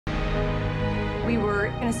We were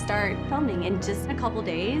gonna start filming in just a couple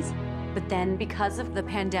days, but then because of the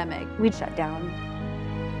pandemic, we shut down.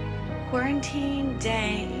 Quarantine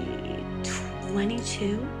day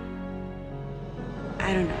 22?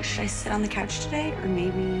 I don't know, should I sit on the couch today or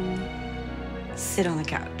maybe sit on the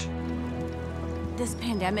couch? This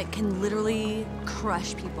pandemic can literally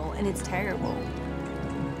crush people, and it's terrible.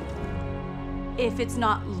 If it's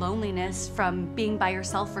not loneliness from being by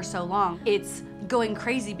yourself for so long, it's going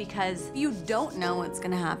crazy because you don't know what's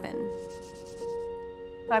gonna happen.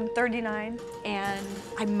 I'm 39. And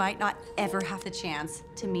I might not ever have the chance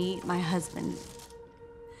to meet my husband.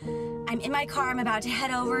 I'm in my car. I'm about to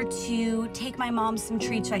head over to take my mom some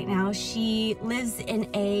treats right now. She lives in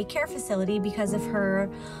a care facility because of her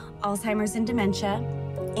Alzheimer's and dementia.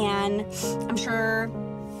 And I'm sure,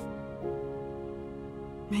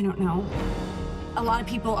 I don't know, a lot of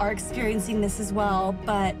people are experiencing this as well,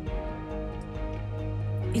 but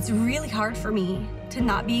it's really hard for me to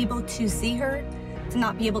not be able to see her, to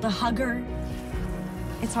not be able to hug her.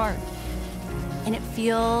 It's hard. And it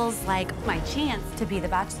feels like my chance to be the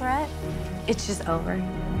Bachelorette, it's just over.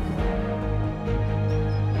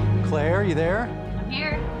 Claire, you there? I'm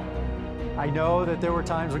here. I know that there were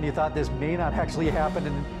times when you thought this may not actually happen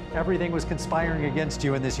and everything was conspiring against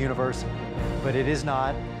you in this universe, but it is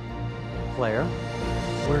not. Claire,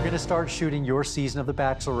 we're gonna start shooting your season of The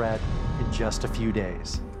Bachelorette in just a few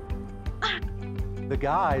days. The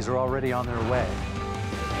guys are already on their way.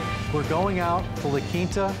 We're going out to La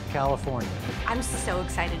Quinta, California. I'm so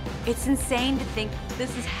excited. It's insane to think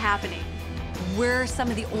this is happening. We're some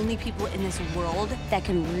of the only people in this world that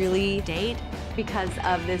can really date because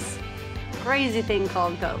of this crazy thing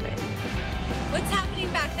called COVID. What's happening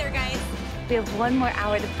back there, guys? We have 1 more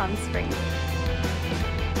hour to Palm Springs.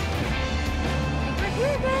 We're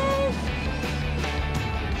here, guys!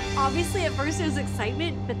 Obviously, at first it was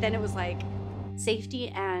excitement, but then it was like, safety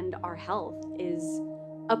and our health is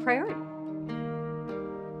a priority.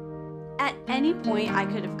 At any point, I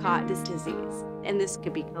could have caught this disease, and this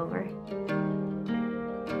could be over.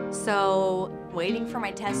 So, waiting for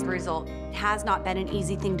my test result has not been an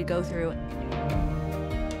easy thing to go through.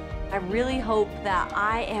 I really hope that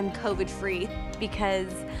I am COVID-free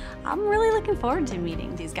because I'm really looking forward to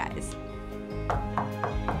meeting these guys.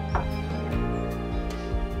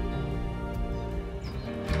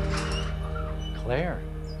 Claire,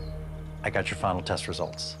 I got your final test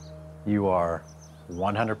results. You are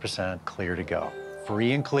 100% clear to go.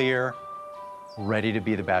 Free and clear, ready to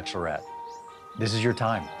be the Bachelorette. This is your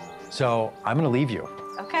time. So I'm gonna leave you.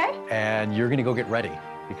 Okay. And you're gonna go get ready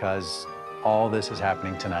because all this is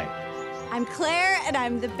happening tonight. I'm Claire, and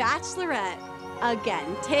I'm the Bachelorette.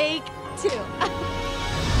 Again, take 2.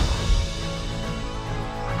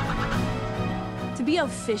 To be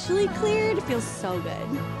officially cleared feels so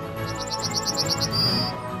good.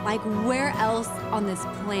 Like, where else on this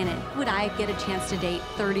planet would I get a chance to date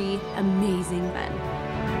 30 amazing men?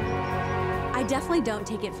 I definitely don't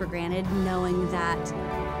take it for granted knowing that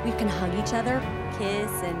we can hug each other,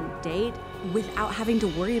 kiss, and date without having to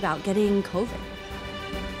worry about getting COVID.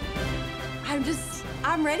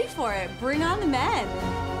 I'm ready for it. Bring on the men.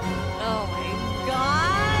 Oh my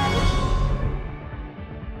God.